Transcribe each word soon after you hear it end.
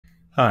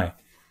Hi,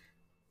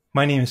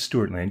 my name is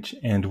Stewart Lynch,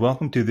 and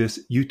welcome to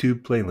this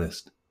YouTube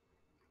playlist.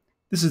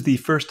 This is the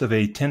first of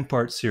a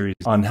 10-part series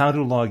on how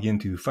to log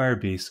into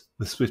Firebase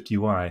with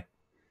SwiftUI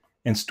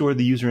and store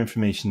the user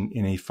information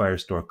in a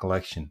Firestore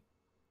collection.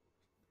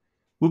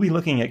 We'll be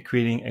looking at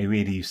creating a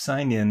way to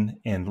sign in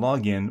and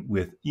log in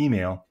with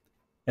email,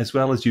 as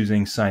well as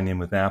using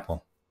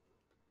SignInWithApple.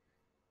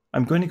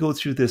 I'm going to go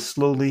through this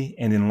slowly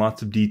and in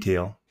lots of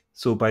detail,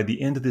 so by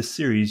the end of this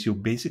series, you'll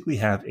basically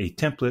have a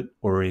template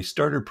or a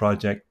starter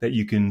project that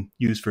you can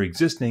use for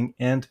existing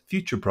and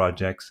future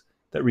projects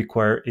that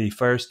require a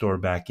Firestore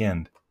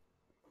backend.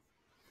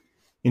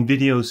 In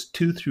videos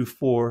 2 through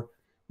 4,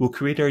 we'll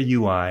create our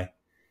UI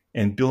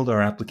and build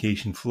our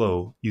application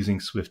flow using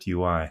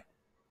SwiftUI.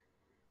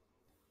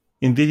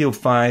 In video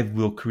 5,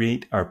 we'll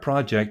create our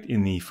project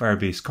in the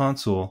Firebase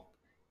Console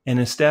and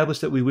establish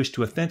that we wish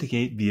to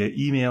authenticate via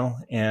email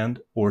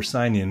and/or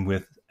sign in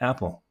with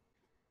Apple.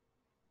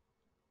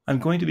 I'm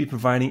going to be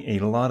providing a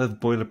lot of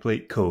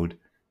boilerplate code,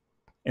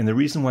 and the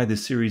reason why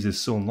this series is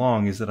so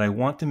long is that I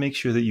want to make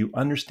sure that you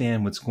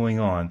understand what's going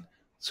on,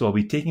 so I'll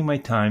be taking my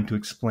time to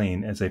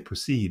explain as I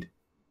proceed.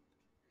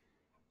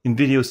 In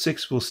video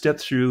 6, we'll step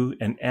through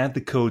and add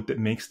the code that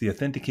makes the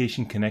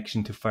authentication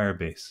connection to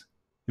Firebase.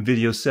 In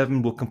video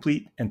 7, we'll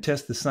complete and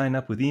test the sign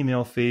up with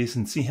email phase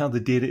and see how the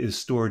data is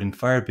stored in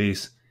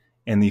Firebase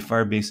and the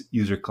Firebase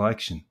user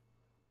collection.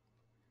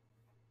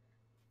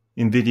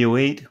 In video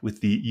 8,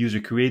 with the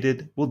user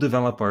created, we'll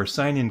develop our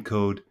sign-in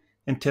code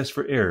and test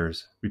for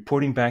errors,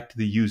 reporting back to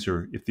the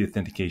user if the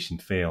authentication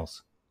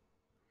fails.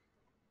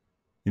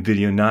 In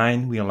video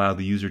 9, we allow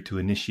the user to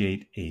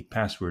initiate a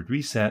password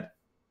reset.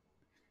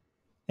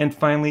 And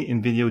finally,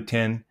 in video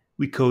 10,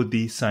 we code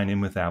the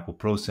SignInWithApple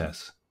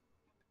process.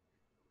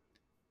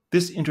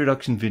 This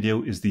introduction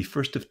video is the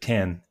first of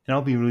 10, and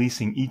I'll be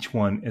releasing each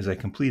one as I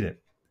complete it.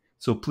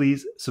 So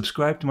please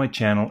subscribe to my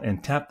channel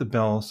and tap the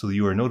bell so that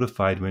you are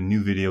notified when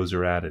new videos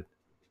are added.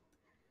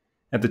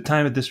 At the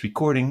time of this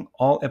recording,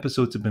 all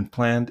episodes have been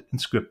planned and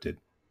scripted.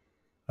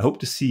 I hope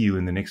to see you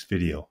in the next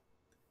video.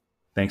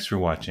 Thanks for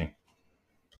watching.